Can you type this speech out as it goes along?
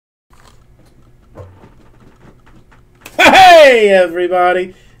Hey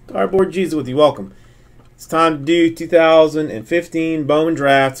everybody, Cardboard Jesus with you. Welcome. It's time to do 2015 Bowman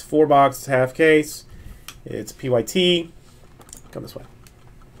Drafts, 4 boxes, half case. It's PYT. Come this way.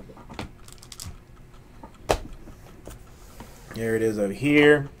 There it is over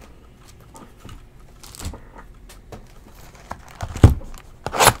here.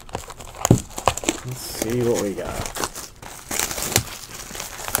 Let's see what we got.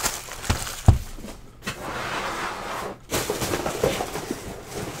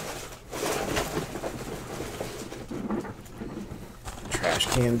 Trash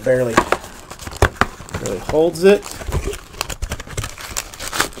can barely holds it.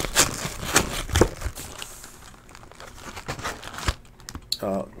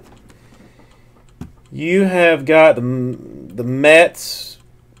 You have got the Mets.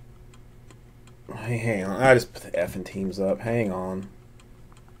 Hey, hang on. I just put the effing teams up. Hang on.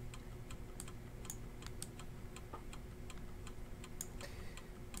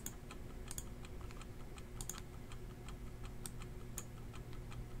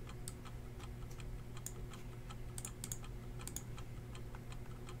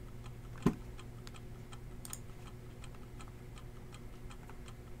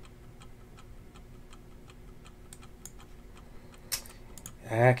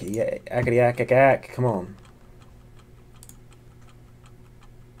 Ack. Come on.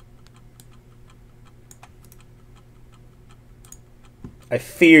 I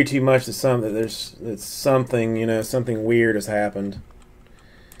fear too much that something weird has happened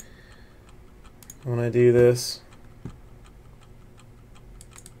when I do this.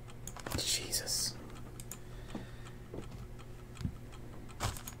 Jesus.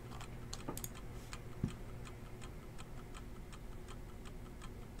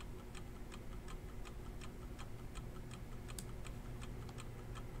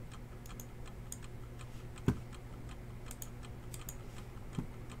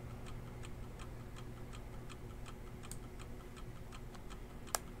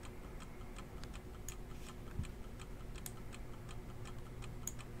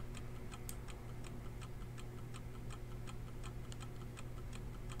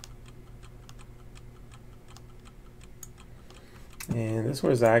 And this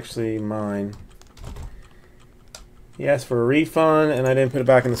one is actually mine. He asked for a refund, and I didn't put it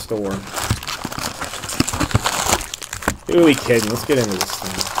back in the store. Who are we kidding? Let's get into this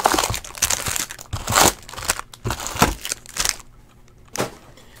thing.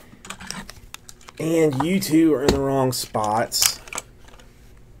 And you two are in the wrong spots.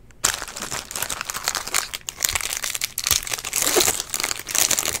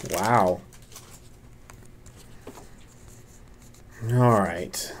 Wow.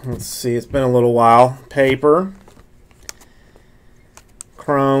 Alright, let's see, it's been a little while. Paper,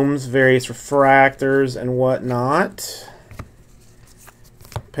 chromes, various refractors and whatnot.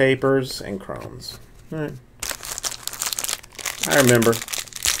 Papers and chromes. Alright. I remember.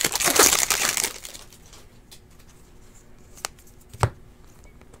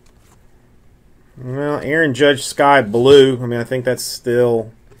 Well, Aaron Judge Sky Blue. I mean, I think that's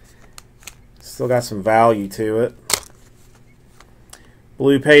still got some value to it.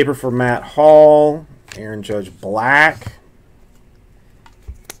 Blue paper for Matt Hall. Aaron Judge Black.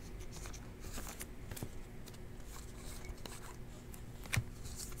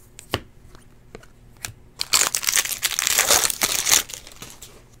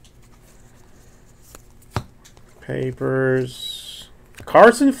 Papers.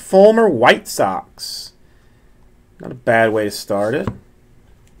 Carson Fulmer White Sox. Not a bad way to start it.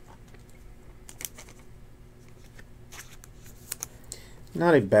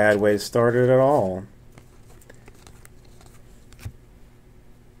 Not a bad way to start it at all.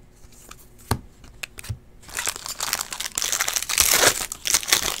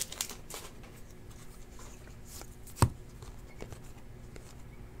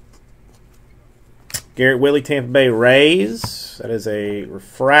 Garrett Whitley, Tampa Bay Rays. That is a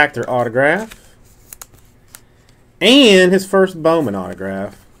refractor autograph. And his first Bowman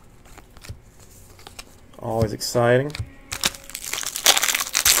autograph. Always exciting.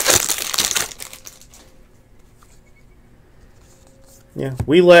 Yeah,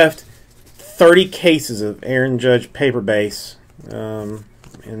 we left 30 cases of Aaron Judge paper base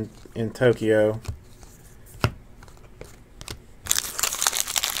in Tokyo.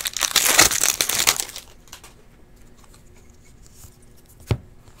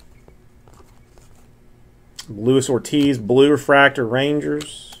 Luis Ortiz, blue refractor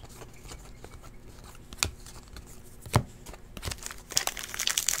Rangers.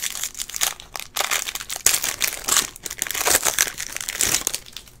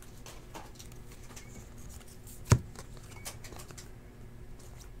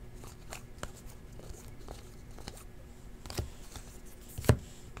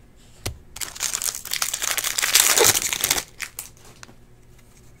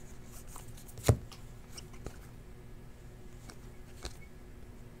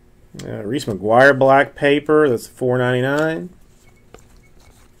 Reese McGuire black paper. That's $4.99.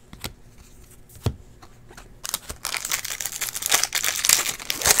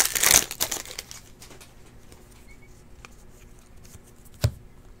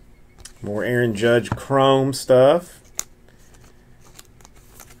 More Aaron Judge chrome stuff.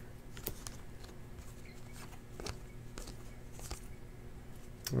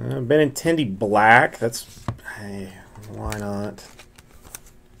 Benintendi black. That's, hey, why not?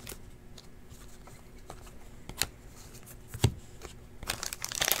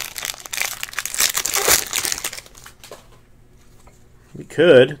 We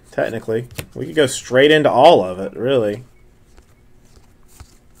could, technically. We could go straight into all of it, really.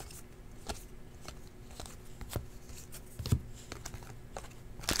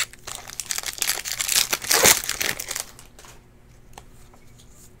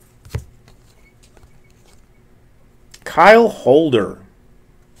 Kyle Holder.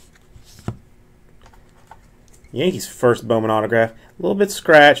 Yankees' first Bowman autograph. A little bit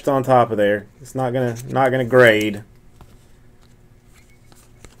scratched on top of there. It's not gonna grade.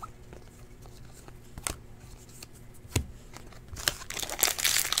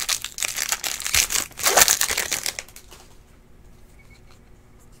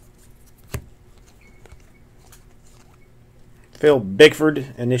 Phil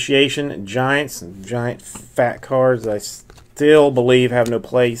Bickford, Initiation, Giants, and giant fat cards I still believe have no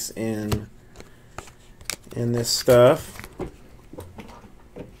place in this stuff. All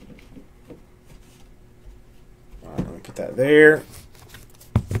right, let me put that there.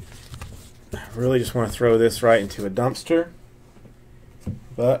 I really just want to throw this right into a dumpster,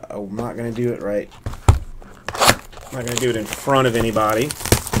 but I'm not going to do it right. I'm not going to do it in front of anybody.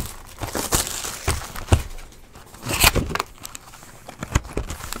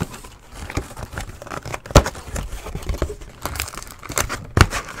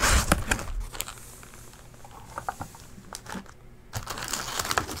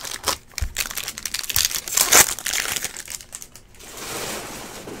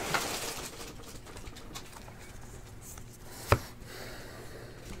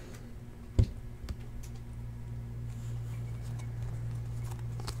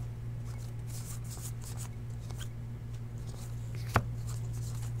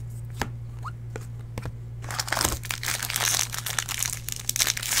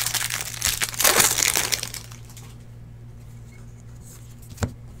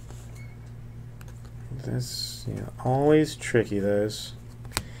 That's, always tricky, those.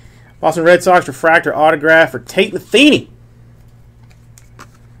 Boston Red Sox refractor autograph for Tate Matheny.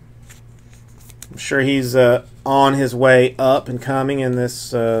 I'm sure he's on his way up and coming in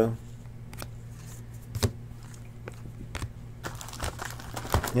this thing.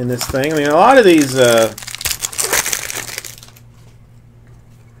 I mean, a lot of these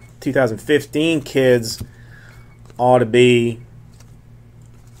 2015 kids ought to be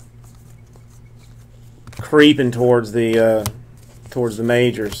creeping towards the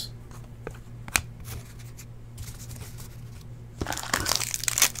majors.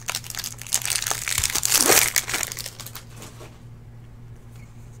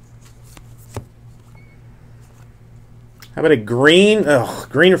 How about a green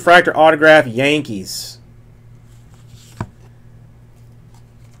refractor autograph, Yankees?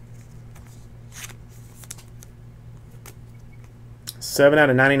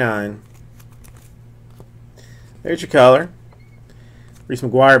 $7/99. There's your color. Reese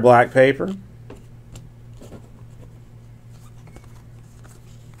McGuire black paper.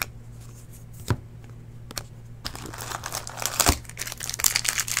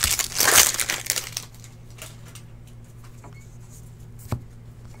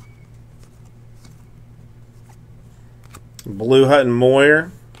 Blue Hutton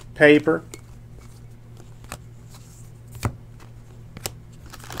Moyer paper.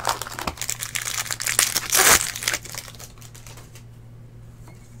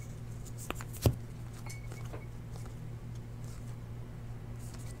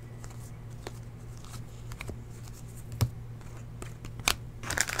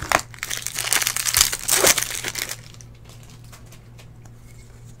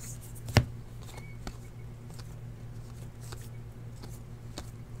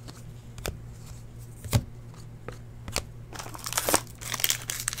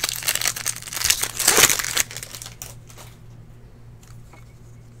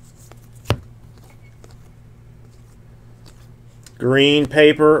 Green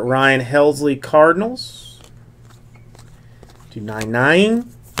paper, Ryan Helsley Cardinals. $2.99.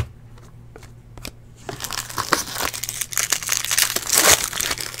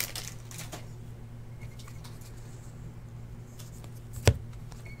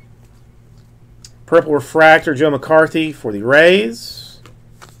 Purple refractor, Joe McCarthy for the Rays.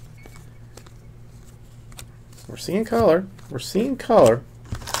 We're seeing color. We're seeing color.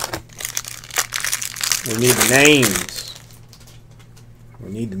 We need the names.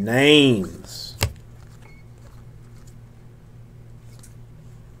 We need the names.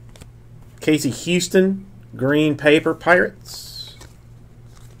 Casey Houston, green paper, Pirates.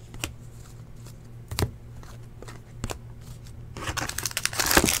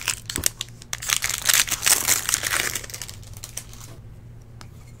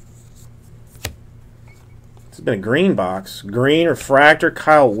 It's been a green box. Green refractor,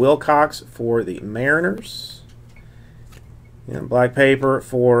 Kyle Wilcox for the Mariners. And black paper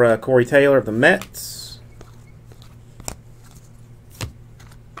for Corey Taylor of the Mets.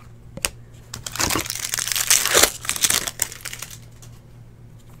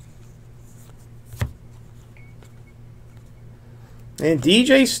 And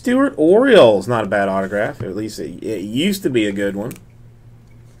DJ Stewart, Orioles. Not a bad autograph. Or at least it used to be a good one.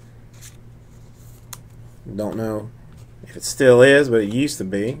 Don't know if it still is, but it used to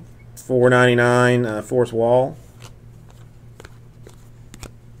be. $4.99 Force Wall.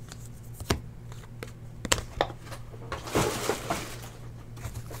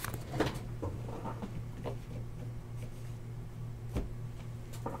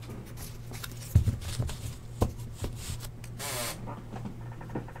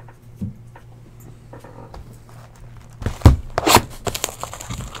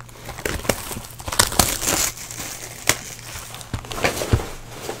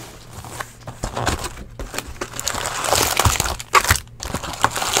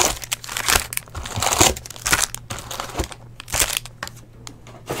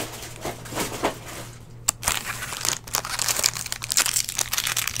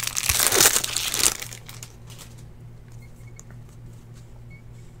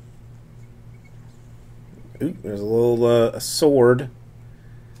 Ooh, there's a little a sword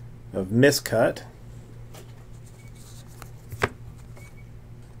of miscut.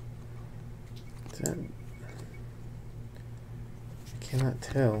 I cannot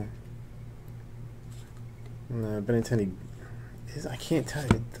tell. No, Benintendi is. I can't tell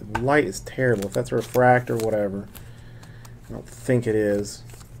you. The light is terrible. If that's a refractor, whatever. I don't think it is.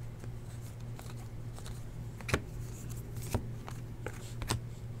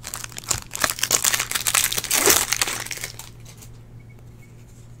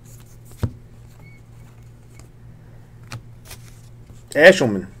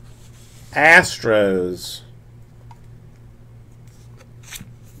 Eshelman, Astros,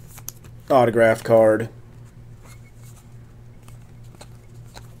 autograph card.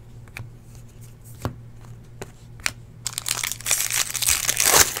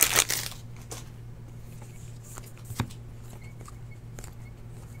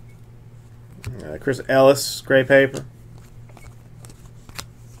 Chris Ellis, gray paper.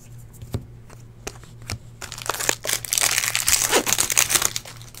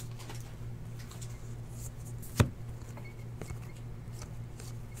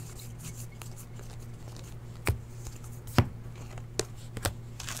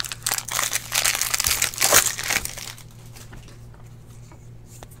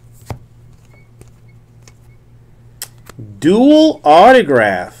 Dual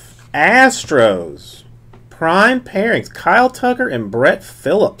autograph, Astros, prime pairings, Kyle Tucker and Brett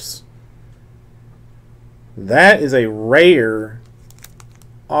Phillips. That is a rare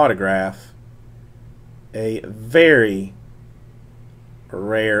autograph. A very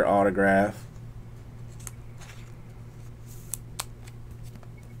rare autograph.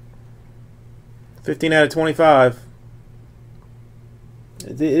 $15 out of $25.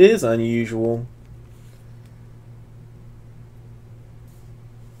 It is unusual.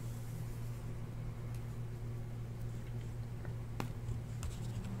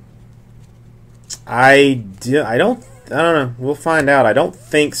 I don't know. We'll find out. I don't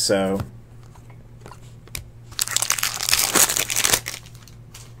think so.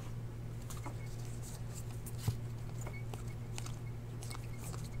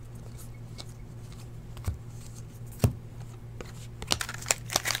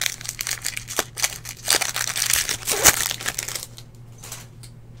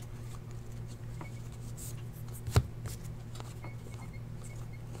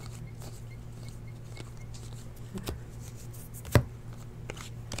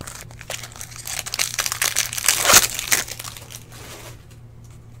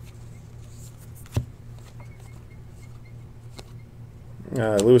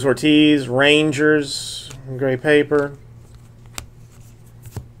 Luis Ortiz, Rangers, gray paper.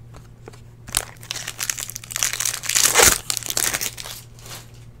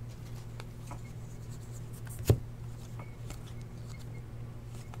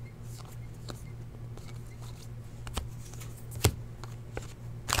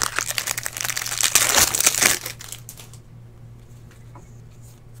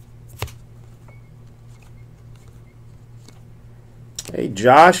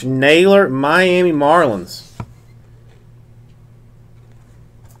 Josh Naylor, Miami Marlins.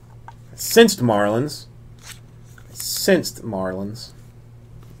 Sensed Marlins. Sensed Marlins.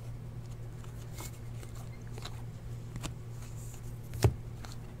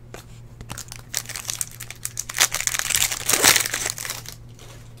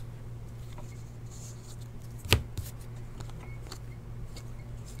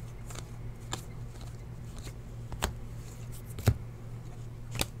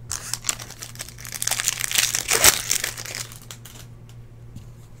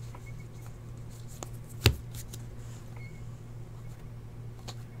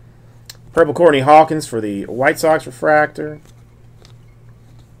 Purple Courtney Hawkins for the White Sox refractor.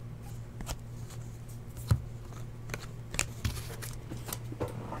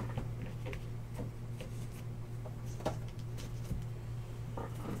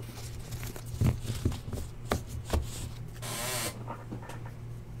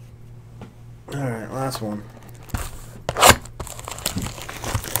 All right, last one.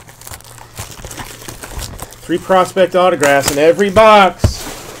 Three prospect autographs in every box.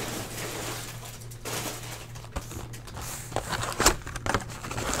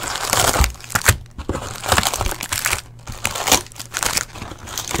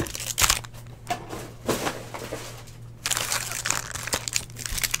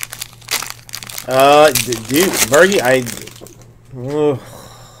 Dude, Bergie,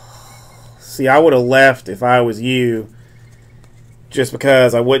 see, I would have left if I was you, just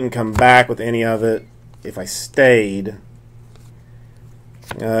because I wouldn't come back with any of it if I stayed.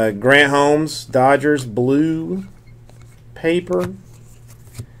 Grant Holmes, Dodgers, blue paper.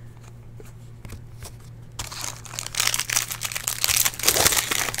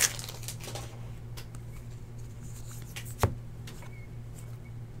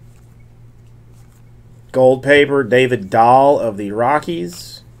 Gold paper, David Dahl of the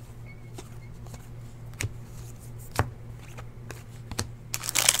Rockies.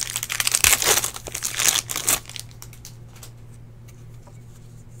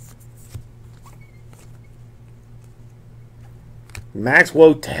 Max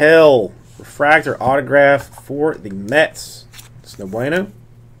Wotel, refractor autograph for the Mets. It's no bueno.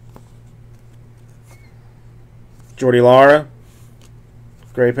 Jordy Lara,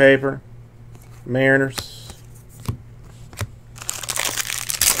 gray paper. Mariners.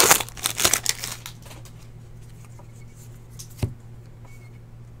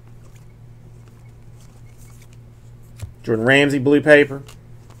 Jordan Ramsey, blue paper.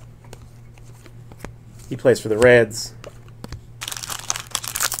 He plays for the Reds.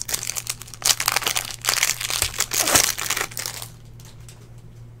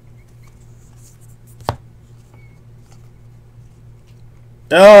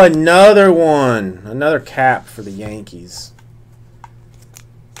 Oh, another one. Another cap for the Yankees.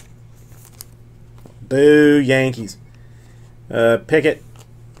 Boo, Yankees. Pickett.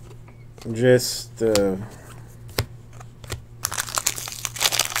 Just...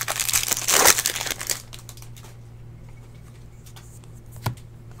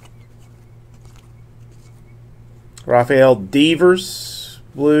 Rafael Devers,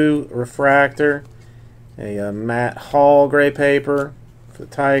 blue refractor. A Matt Hall, gray paper. The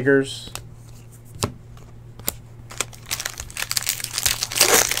Tigers.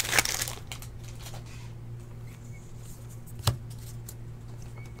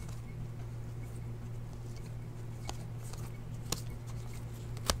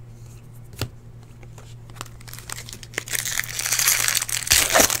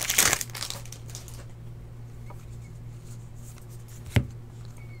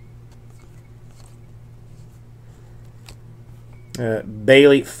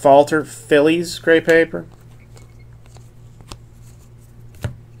 Bailey Falter, Phillies, gray paper.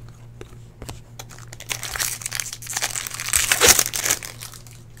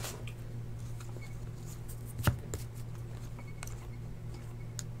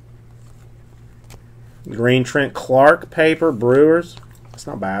 Green Trent Clark, paper, Brewers. That's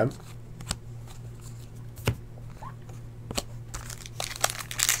not bad.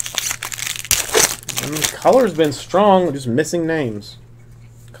 Color's been strong, we're just missing names.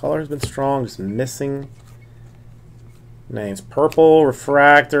 Color's been strong, just missing names. Purple,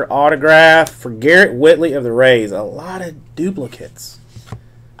 refractor, autograph for Garrett Whitley of the Rays. A lot of duplicates.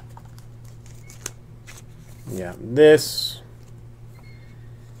 Yeah, this.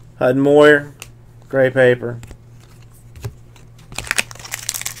 Hud Moyer, gray paper.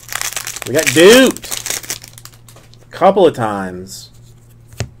 We got duped a couple of times.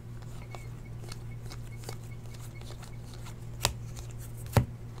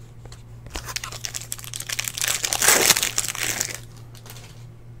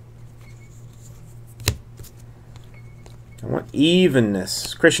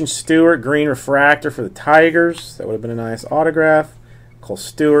 Evenness. Christian Stewart, green refractor for the Tigers. That would have been a nice autograph. Cole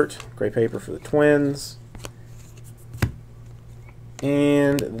Stewart, gray paper for the Twins.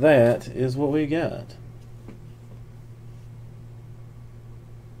 And that is what we got.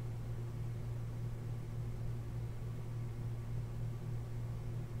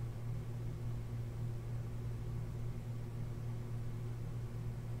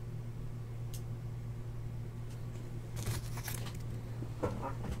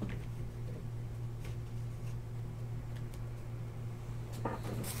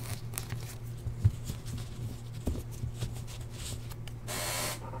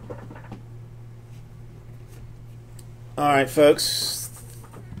 All right, folks.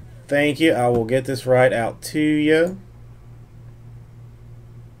 Thank you. I will get this right out to you.